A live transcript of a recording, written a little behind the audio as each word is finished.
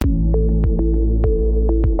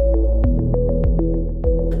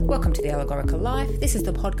The Allegorical Life. This is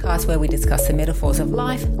the podcast where we discuss the metaphors of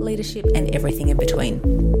life, leadership, and everything in between.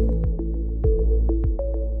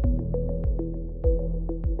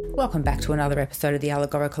 Welcome back to another episode of The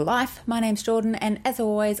Allegorical Life. My name's Jordan, and as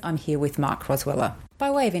always, I'm here with Mark Rosweller.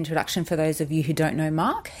 By way of introduction, for those of you who don't know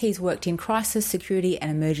Mark, he's worked in crisis, security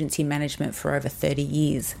and emergency management for over 30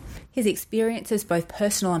 years. His experiences, both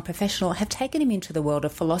personal and professional, have taken him into the world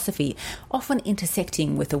of philosophy, often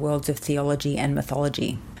intersecting with the worlds of theology and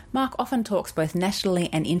mythology. Mark often talks both nationally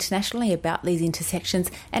and internationally about these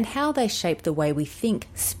intersections and how they shape the way we think,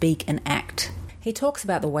 speak and act. He talks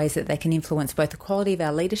about the ways that they can influence both the quality of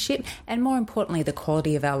our leadership and, more importantly, the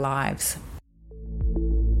quality of our lives.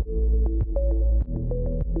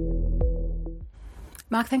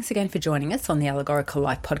 Mark, thanks again for joining us on the Allegorical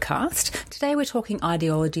Life podcast. Today we're talking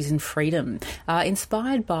ideologies and freedom,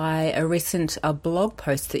 inspired by a recent blog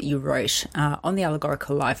post that you wrote on the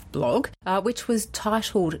Allegorical Life blog, which was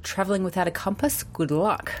titled Travelling Without a Compass, Good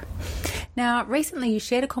Luck. Now, recently you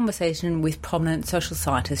shared a conversation with prominent social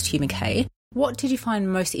scientist Hugh Mackay. What did you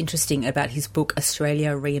find most interesting about his book,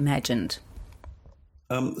 Australia Reimagined?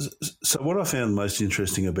 So what I found most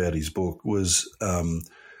interesting about his book was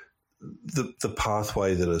the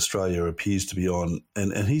pathway that Australia appears to be on,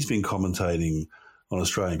 and he's been commentating on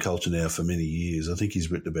Australian culture now for many years. I think he's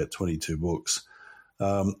written about 22 books,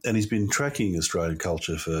 and he's been tracking Australian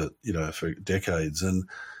culture for decades. And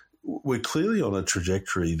we're clearly on a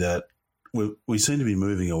trajectory that we seem to be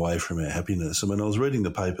moving away from our happiness. I mean, I was reading the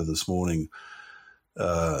paper this morning,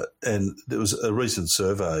 and there was a recent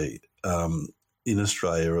survey in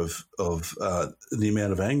Australia of the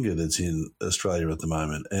amount of anger that's in Australia at the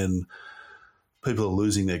moment, and people are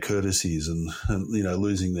losing their courtesies and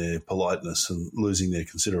losing their politeness and losing their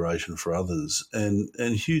consideration for others. And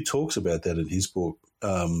Hugh talks about that in his book,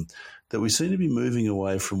 that we seem to be moving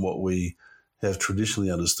away from what we have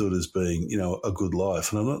traditionally understood as being, a good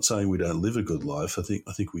life. And I'm not saying we don't live a good life. I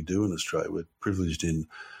think we do in Australia. We're privileged in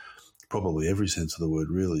probably every sense of the word,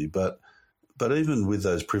 really. But even with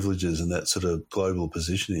those privileges and that sort of global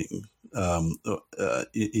positioning in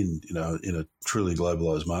a truly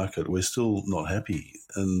globalised market, we're still not happy.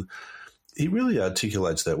 And he really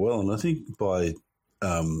articulates that well. And I think by,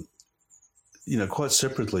 quite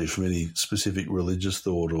separately from any specific religious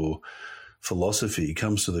thought or philosophy, he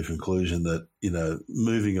comes to the conclusion that,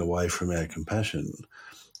 moving away from our compassion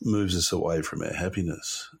moves us away from our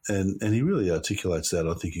happiness. And he really articulates that,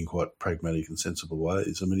 I think, in quite pragmatic and sensible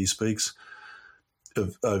ways. I mean, he speaks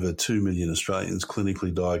of over 2 million Australians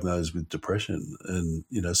clinically diagnosed with depression and,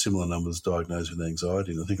 similar numbers diagnosed with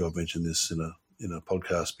anxiety. And I think I've mentioned this in a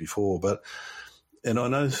podcast before. And I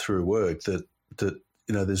know through work that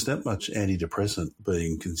there's that much antidepressant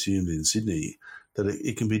being consumed in Sydney that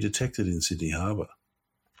it can be detected in Sydney Harbour.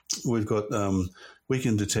 We've got we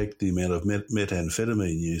can detect the amount of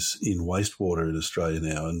methamphetamine use in wastewater in Australia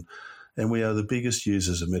now, and we are the biggest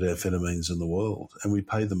users of methamphetamines in the world, and we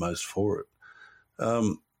pay the most for it.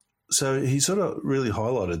 So he sort of really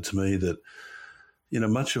highlighted to me that,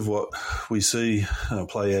 much of what we see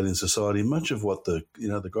play out in society, much of what the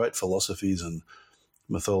great philosophies and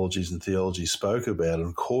mythologies and theologies spoke about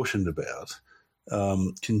and cautioned about,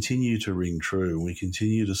 continue to ring true. And we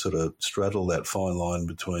continue to sort of straddle that fine line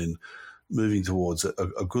between moving towards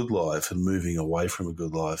a good life and moving away from a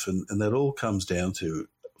good life. And that all comes down to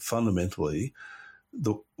fundamentally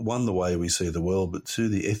the way we see the world, but two,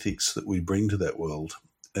 the ethics that we bring to that world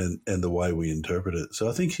and the way we interpret it. So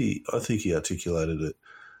I think he articulated it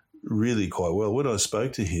really quite well. When I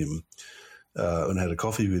spoke to him and had a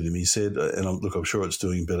coffee with him, he said, and I'm sure it's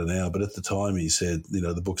doing better now, but at the time he said,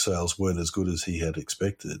 the book sales weren't as good as he had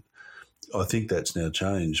expected. I think that's now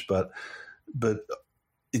changed, but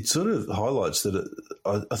it sort of highlights that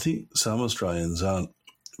I think some Australians aren't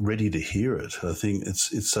ready to hear it. I think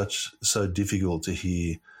it's so difficult to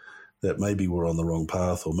hear that maybe we're on the wrong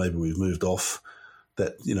path, or maybe we've moved off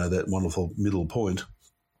that that wonderful middle point,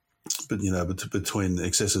 but between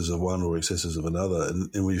excesses of one or excesses of another,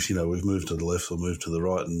 and we've moved to the left or moved to the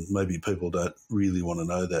right, and maybe people don't really want to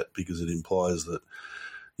know that because it implies that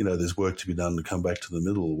there's work to be done to come back to the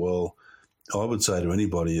middle. Well, I would say to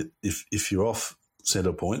anybody, if you're off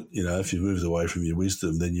centre point, if you've moved away from your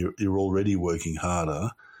wisdom, then you're already working harder,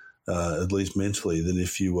 at least mentally, than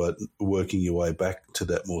if you were working your way back to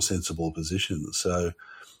that more sensible position. So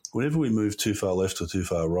whenever we move too far left or too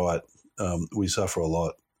far right, we suffer a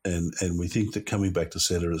lot, and we think that coming back to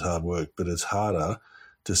centre is hard work, but it's harder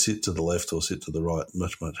to sit to the left or sit to the right,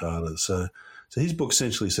 much, much harder. So his book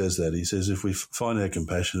essentially says that. He says if we find our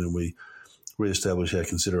compassion and we reestablish our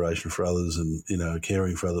consideration for others and,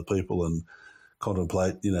 caring for other people and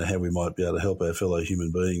contemplate, how we might be able to help our fellow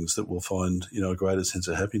human beings, that we'll find, a greater sense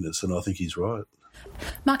of happiness. And I think he's right.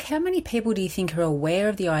 Mark, how many people do you think are aware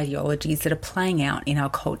of the ideologies that are playing out in our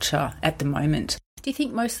culture at the moment? Do you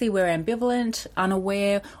think mostly we're ambivalent,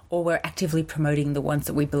 unaware, or we're actively promoting the ones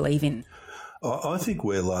that we believe in? I think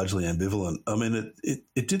we're largely ambivalent. I mean,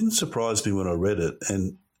 it didn't surprise me when I read it,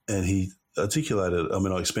 and he articulated,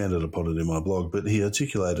 I expanded upon it in my blog, but he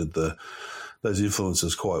articulated those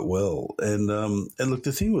influences quite well. And look,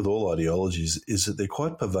 the thing with all ideologies is that they're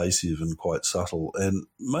quite pervasive and quite subtle, and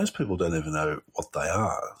most people don't even know what they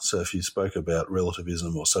are. So if you spoke about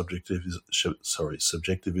relativism or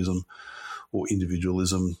subjectivism or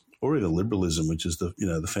individualism, or even liberalism, which is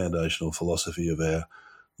the foundational philosophy of our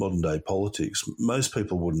modern day politics, most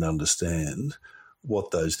people wouldn't understand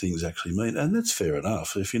what those things actually mean. And that's fair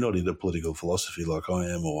enough. If you're not into political philosophy like I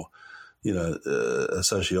am, or,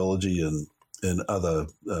 sociology and other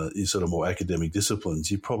sort of more academic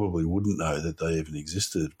disciplines, you probably wouldn't know that they even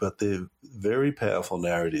existed. But they're very powerful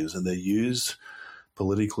narratives, and they're used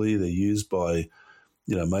politically. They're used by,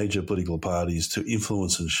 major political parties to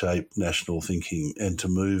influence and shape national thinking and to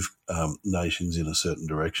move nations in a certain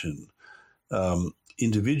direction.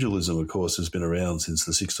 Individualism, of course, has been around since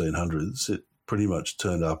the 1600s. It pretty much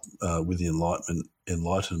turned up with the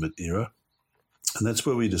Enlightenment era. And that's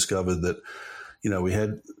where we discovered that, we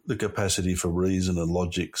had the capacity for reason and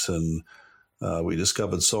logics, and we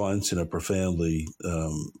discovered science in a profoundly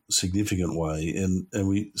significant way. And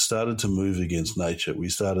we started to move against nature. We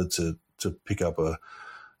started to pick up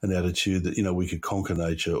an attitude that, we could conquer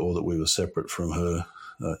nature, or that we were separate from her.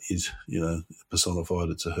 Personified,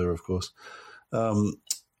 it's a her, of course.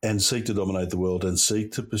 And seek to dominate the world, and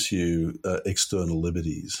seek to pursue external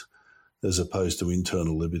liberties as opposed to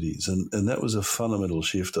internal liberties. And that was a fundamental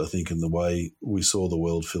shift, I think, in the way we saw the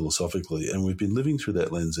world philosophically. And we've been living through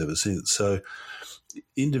that lens ever since. So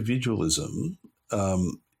individualism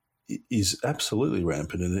is absolutely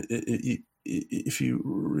rampant. And if you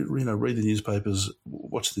read the newspapers,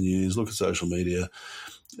 watch the news, look at social media,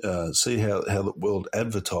 see how the world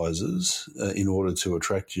advertises in order to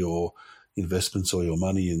attract your investments or your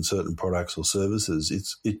money in certain products or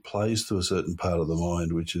services, it plays to a certain part of the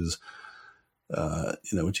mind which is,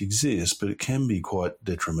 which exists, but it can be quite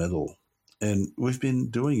detrimental. And we've been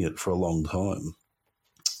doing it for a long time,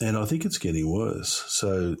 and I think it's getting worse.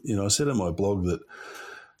 So, I said in my blog that,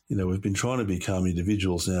 we've been trying to become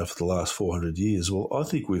individuals now for the last 400 years. Well, I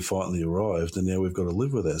think we've finally arrived, and now we've got to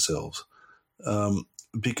live with ourselves,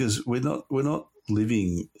 because we're not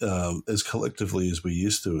living as collectively as we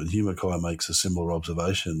used to. And Hugh Mackay makes a similar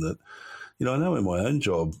observation that, I know in my own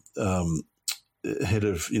job, head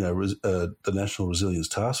of, the National Resilience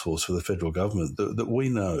Task Force for the federal government, that we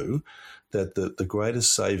know that the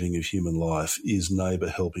greatest saving of human life is neighbour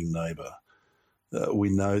helping neighbour. We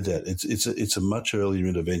know that it's a much earlier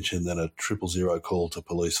intervention than a 000 call to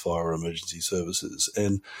police, fire, or emergency services.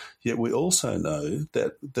 And yet we also know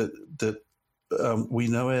that we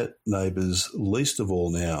know our neighbours least of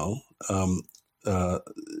all now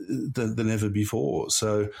than ever before.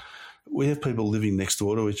 So we have people living next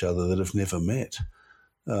door to each other that have never met.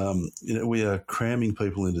 We are cramming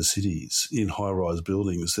people into cities in high-rise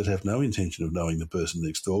buildings that have no intention of knowing the person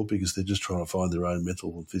next door, because they're just trying to find their own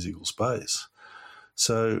mental and physical space.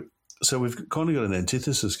 So we've kind of got an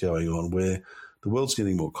antithesis going on where the world's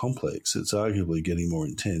getting more complex. It's arguably getting more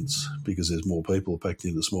intense because there's more people packed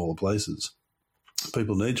into smaller places.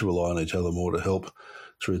 People need to rely on each other more to help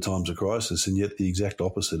through times of crisis, and yet the exact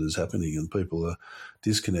opposite is happening, and people are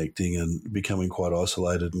disconnecting and becoming quite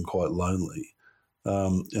isolated and quite lonely.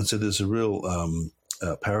 And so there's a real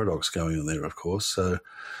paradox going on there, of course.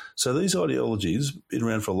 So these ideologies have been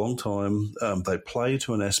around for a long time. They play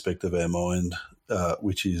to an aspect of our mind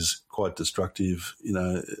which is quite destructive.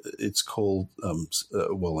 It's called, in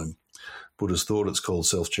Buddha's thought, it's called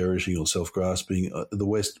self-cherishing or self-grasping. The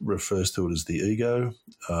West refers to it as the ego.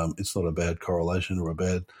 It's not a bad correlation or a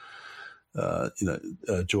bad,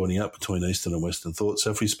 joining up between Eastern and Western thought.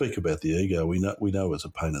 So if we speak about the ego, we know it's a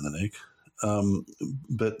pain in the neck.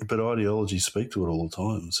 But ideologies speak to it all the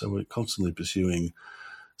time. So we're constantly pursuing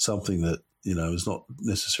something that, is not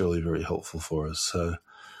necessarily very helpful for us.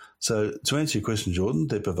 So to answer your question, Jordan,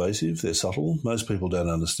 they're pervasive, they're subtle. Most people don't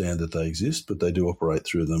understand that they exist, but they do operate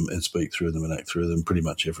through them and speak through them and act through them pretty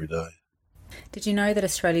much every day. Did you know that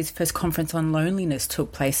Australia's first conference on loneliness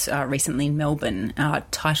took place recently in Melbourne,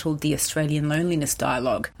 titled the Australian Loneliness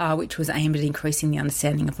Dialogue, which was aimed at increasing the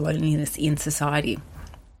understanding of loneliness in society?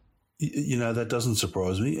 That doesn't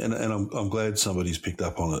surprise me, and I'm glad somebody's picked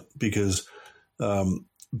up on it because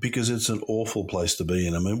it's an awful place to be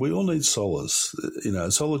in. I mean, we all need solace.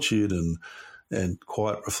 Solitude and and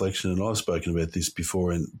quiet reflection. And I've spoken about this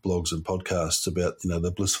before in blogs and podcasts about,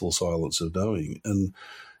 the blissful silence of knowing.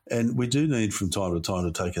 And we do need from time to time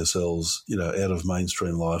to take ourselves, out of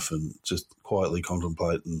mainstream life and just quietly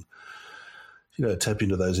contemplate and, tap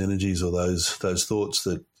into those energies or those thoughts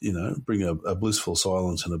that, bring a blissful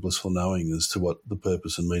silence and a blissful knowing as to what the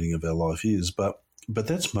purpose and meaning of our life is. But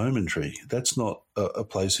that's momentary. That's not a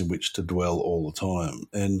place in which to dwell all the time.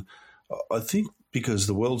 And I think because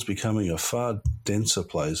the world's becoming a far denser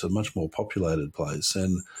place, a much more populated place,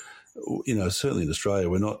 and certainly in Australia,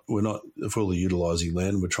 we're not fully utilising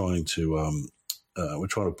land. We're trying to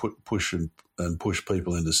push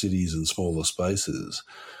people into cities and smaller spaces.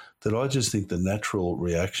 That I just think the natural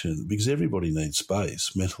reaction, because everybody needs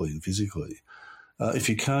space, mentally and physically. If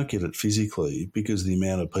you can't get it physically because of the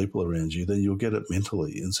amount of people around you, then you'll get it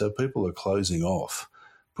mentally. And so people are closing off,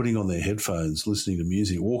 putting on their headphones, listening to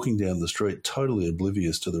music, walking down the street, totally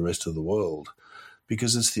oblivious to the rest of the world,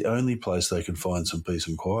 because it's the only place they can find some peace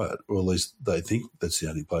and quiet, or at least they think that's the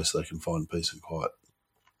only place they can find peace and quiet.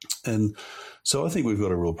 And so I think we've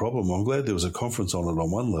got a real problem. I'm glad there was a conference on it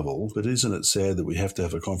on one level, but isn't it sad that we have to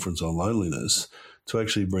have a conference on loneliness to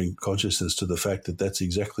actually bring consciousness to the fact that that's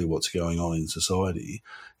exactly what's going on in society,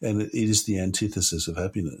 and it is the antithesis of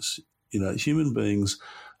happiness. Human beings,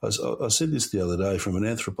 I said this the other day from an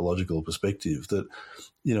anthropological perspective, that,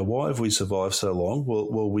 why have we survived so long?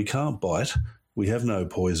 Well, we can't bite, we have no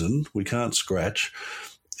poison, we can't scratch.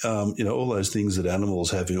 All those things that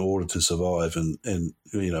animals have in order to survive and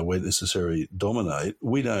where necessary dominate,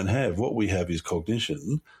 we don't have. What we have is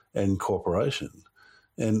cognition and cooperation.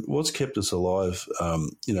 And what's kept us alive,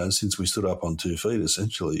 since we stood up on 2 feet,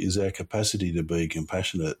 essentially, is our capacity to be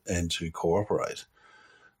compassionate and to cooperate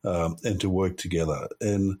and to work together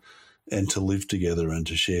and to live together and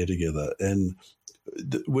to share together. And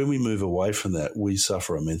when we move away from that, we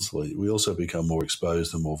suffer immensely. We also become more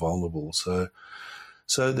exposed and more vulnerable.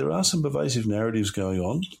 So there are some pervasive narratives going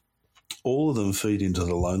on. All of them feed into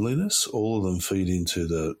the loneliness. All of them feed into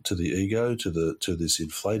the ego, to this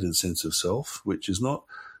inflated sense of self, which is not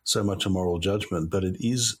so much a moral judgment, but it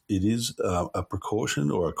is a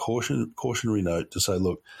precaution or a cautionary note to say,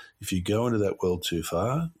 look, if you go into that world too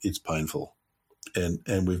far, it's painful,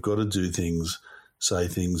 and we've got to do things, say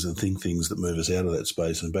things, and think things that move us out of that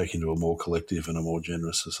space and back into a more collective and a more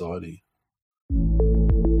generous society.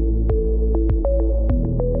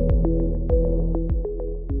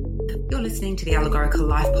 You're listening to the Allegorical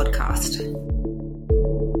Life podcast.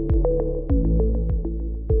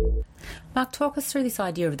 Mark, talk us through this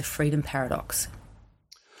idea of the freedom paradox.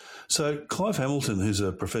 So Clive Hamilton, who's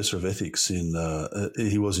a professor of ethics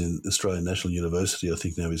he was in Australian National University, I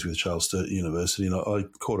think now he's with Charles Sturt University, and I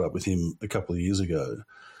caught up with him a couple of years ago.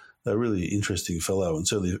 A really interesting fellow and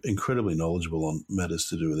certainly incredibly knowledgeable on matters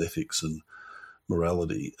to do with ethics and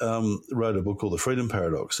morality. Wrote a book called The Freedom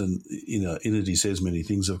Paradox, and in it he says many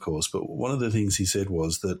things, of course, but one of the things he said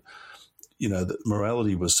was that that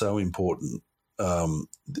morality was so important.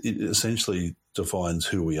 It essentially defines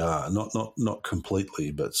who we are, not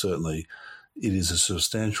completely, but certainly it is a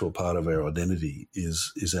substantial part of our identity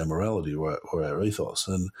is our morality or our ethos.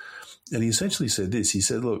 And he essentially said this. He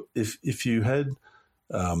said, look, if you had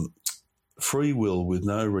free will with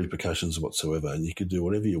no repercussions whatsoever, and you could do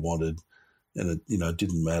whatever you wanted, and it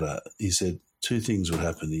didn't matter, he said 2 things would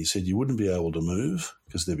happen. He said you wouldn't be able to move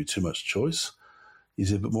because there'd be too much choice. He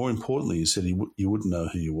said, but more importantly, he said you wouldn't know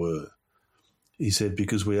who you were. He said,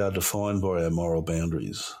 because we are defined by our moral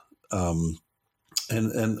boundaries. And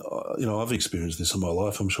I've experienced this in my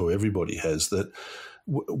life. I'm sure everybody has, that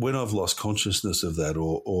when I've lost consciousness of that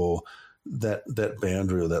or that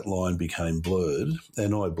boundary or that line became blurred,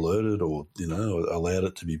 and I blurred it or, allowed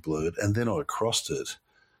it to be blurred, and then I crossed it,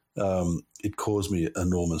 it caused me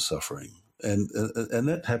enormous suffering. And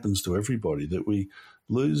that happens to everybody, that we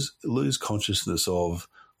lose consciousness of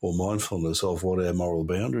or mindfulness of what our moral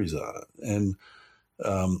boundaries are. And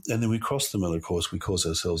then we cross them, and of course we cause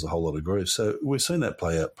ourselves a whole lot of grief. So we've seen that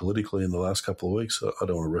play out politically in the last couple of weeks. I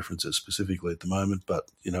don't want to reference it specifically at the moment, but,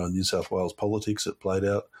 in New South Wales politics, it played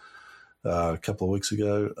out a couple of weeks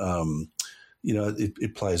ago.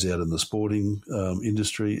 It plays out in the sporting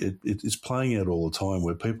industry. It's playing out all the time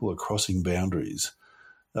where people are crossing boundaries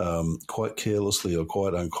quite carelessly or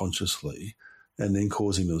quite unconsciously, and then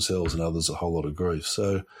causing themselves and others a whole lot of grief.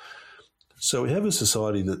 So we have a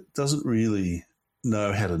society that doesn't really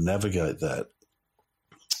know how to navigate that.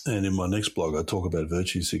 And in my next blog, I talk about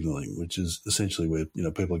virtue signalling, which is essentially where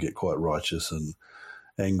people get quite righteous and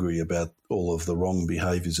angry about all of the wrong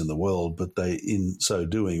behaviours in the world, but they, in so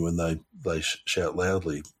doing, when they shout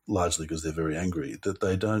loudly, largely because they're very angry, that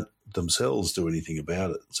they don't themselves do anything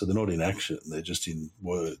about it. So they're not in action; they're just in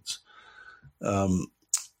words. And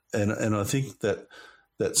I think that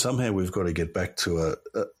somehow we've got to get back to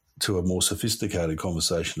a more sophisticated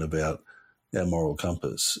conversation about our moral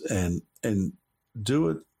compass and do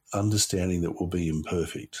it understanding that we'll be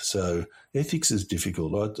imperfect. So ethics is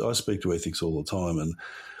difficult. I speak to ethics all the time, and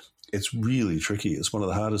it's really tricky. It's one of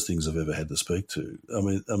the hardest things I've ever had to speak to. I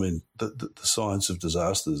mean, the science of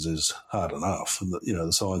disasters is hard enough, and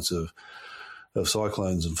the science of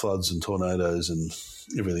cyclones and floods and tornadoes and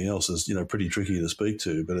everything else is pretty tricky to speak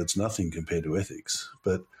to, but it's nothing compared to ethics.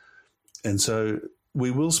 And so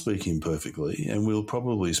we will speak imperfectly, and we'll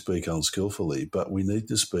probably speak unskillfully, but we need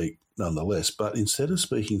to speak nonetheless. But instead of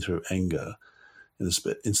speaking through anger, and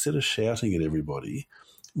instead of shouting at everybody,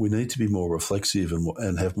 we need to be more reflexive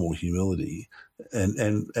and have more humility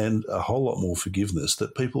and a whole lot more forgiveness,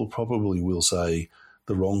 that people probably will say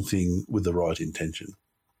the wrong thing with the right intention.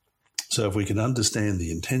 So if we can understand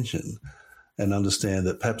the intention and understand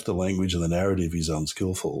that perhaps the language and the narrative is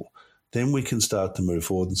unskillful, then we can start to move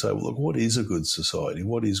forward and say, well, look, what is a good society?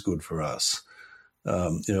 What is good for us?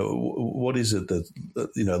 What is it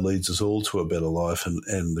that leads us all to a better life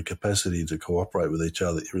and the capacity to cooperate with each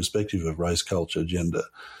other, irrespective of race, culture, gender,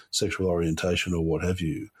 sexual orientation, or what have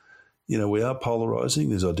you? We are polarising.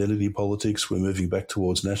 There's identity politics. We're moving back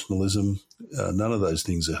towards nationalism. None of those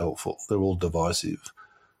things are helpful. They're all divisive.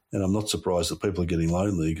 And I'm not surprised that people are getting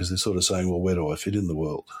lonely, because they're sort of saying, well, where do I fit in the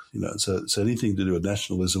world? So anything to do with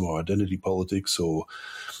nationalism or identity politics or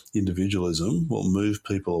individualism will move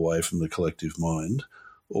people away from the collective mind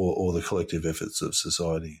or the collective efforts of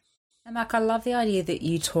society. And Mark, I love the idea that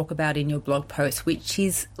you talk about in your blog post, which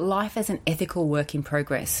is life as an ethical work in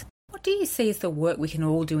progress. What do you see as the work we can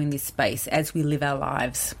all do in this space as we live our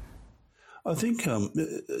lives? I think,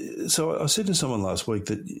 so I said to someone last week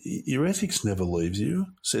that your ethics never leaves you.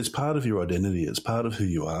 So it's part of your identity. It's part of who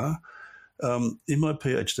you are. In my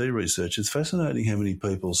PhD research, it's fascinating how many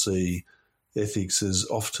people see ethics as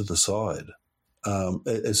off to the side,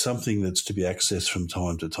 as something that's to be accessed from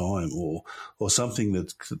time to time, or something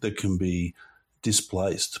that can be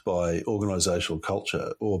displaced by organisational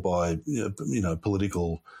culture or by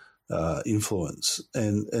political influence,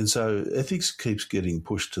 and so ethics keeps getting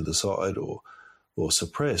pushed to the side or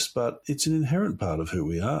suppressed, but it's an inherent part of who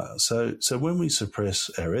we are. So when we suppress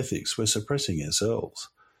our ethics, we're suppressing ourselves.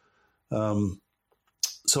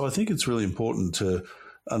 So I think it's really important to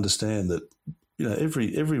understand that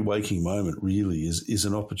every waking moment really is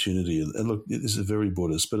an opportunity. And look, this is very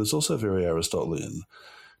Buddhist, but it's also very Aristotelian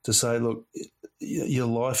to say, look, your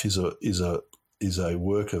life is a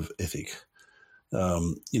work of ethic.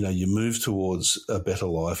 You move towards a better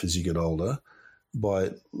life as you get older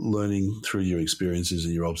by learning through your experiences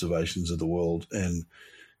and your observations of the world and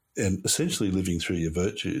essentially living through your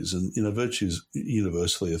virtues. And, virtues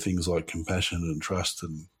universally are things like compassion and trust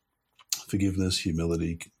and forgiveness,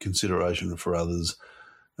 humility, consideration for others,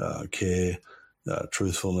 care,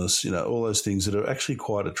 truthfulness, all those things that are actually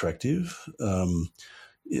quite attractive.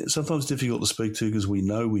 Sometimes difficult to speak to because we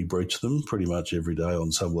know we breach them pretty much every day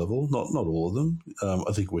on some level. Not all of them.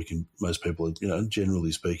 I think most people are,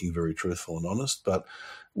 generally speaking, very truthful and honest, but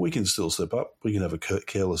we can still slip up. We can have a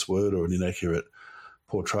careless word or an inaccurate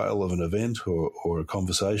portrayal of an event or a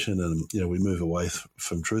conversation, and we move away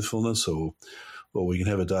from truthfulness, or we can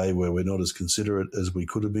have a day where we're not as considerate as we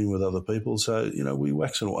could have been with other people. So we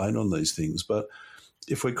wax and wane on these things, but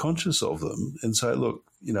if we're conscious of them and say, look,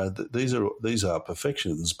 these are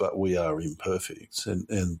perfections, but we are imperfect,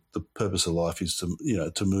 and the purpose of life is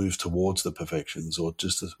to move towards the perfections, or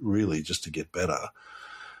just to get better.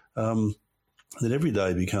 Then every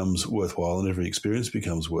day becomes worthwhile, and every experience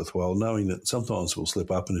becomes worthwhile, knowing that sometimes we'll slip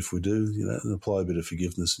up, and if we do, apply a bit of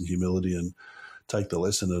forgiveness and humility and take the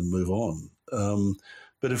lesson and move on.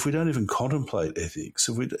 But if we don't even contemplate ethics,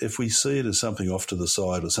 if we see it as something off to the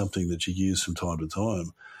side or something that you use from time to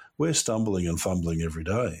time, we're stumbling and fumbling every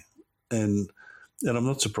day. And I'm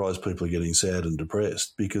not surprised people are getting sad and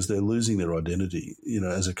depressed because they're losing their identity.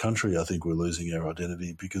 As a country, I think we're losing our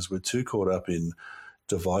identity because we're too caught up in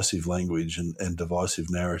divisive language and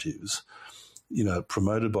divisive narratives,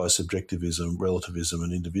 promoted by subjectivism, relativism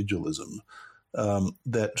and individualism,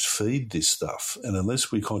 that feed this stuff. And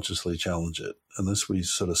unless we consciously challenge it, unless we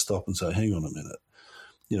sort of stop and say, hang on a minute,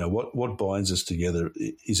 what binds us together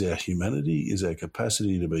is our humanity, is our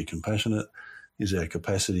capacity to be compassionate, is our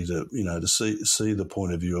capacity to, to see the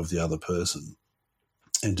point of view of the other person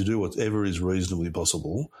and to do whatever is reasonably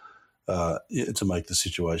possible to make the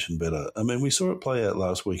situation better. I mean, we saw it play out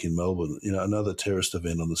last week in Melbourne, another terrorist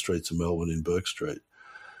event on the streets of Melbourne in Bourke Street.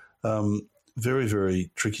 Very,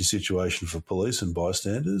 very tricky situation for police and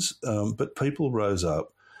bystanders, but people rose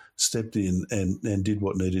up, stepped in and did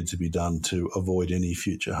what needed to be done to avoid any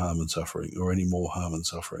future harm and suffering or any more harm and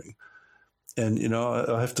suffering. And,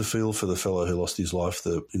 I have to feel for the fellow who lost his life,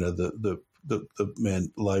 the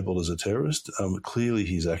man labelled as a terrorist. Clearly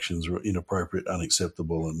his actions were inappropriate,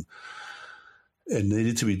 unacceptable and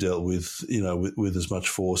needed to be dealt with, with as much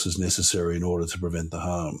force as necessary in order to prevent the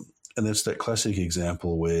harm. And that's that classic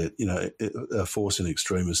example where, a force in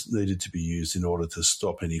extremis needed to be used in order to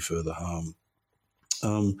stop any further harm.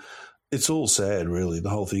 It's all sad, really. The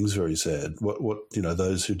whole thing's very sad.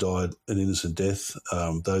 Those who died an innocent death,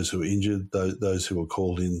 those who were injured, those who were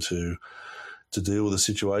called in to deal with the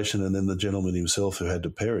situation, and then the gentleman himself who had to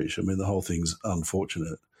perish. I mean, the whole thing's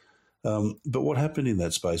unfortunate. But what happened in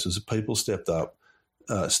that space was that people stepped up,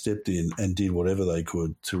 stepped in and did whatever they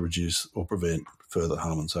could to reduce or prevent further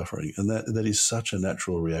harm and suffering. And that is such a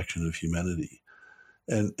natural reaction of humanity.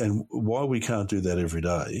 And why we can't do that every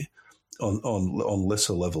day on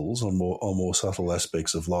lesser levels, on more subtle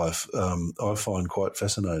aspects of life, I find quite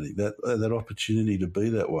fascinating. That opportunity to be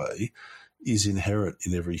that way is inherent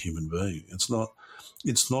in every human being. It's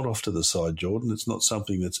not off to the side, Jordan. It's not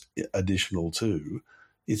something that's additional to.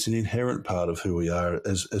 It's an inherent part of who we are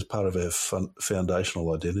as part of our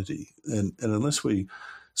foundational identity. And unless we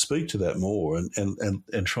speak to that more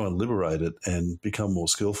and try and liberate it and become more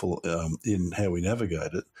skillful in how we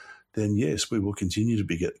navigate it, then yes, we will continue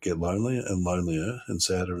to get lonelier and lonelier and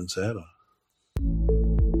sadder and sadder.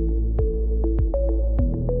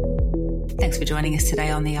 Thanks for joining us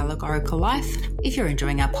today on The Allegorical Life. If you're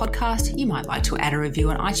enjoying our podcast, you might like to add a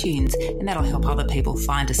review on iTunes, and that'll help other people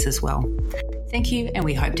find us as well. Thank you, and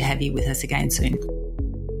we hope to have you with us again soon.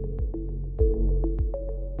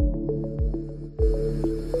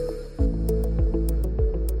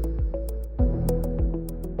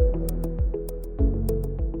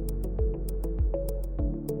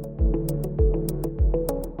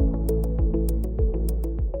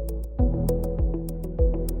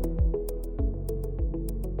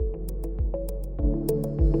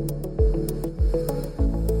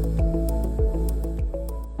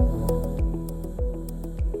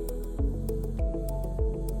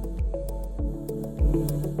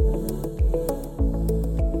 Thank you.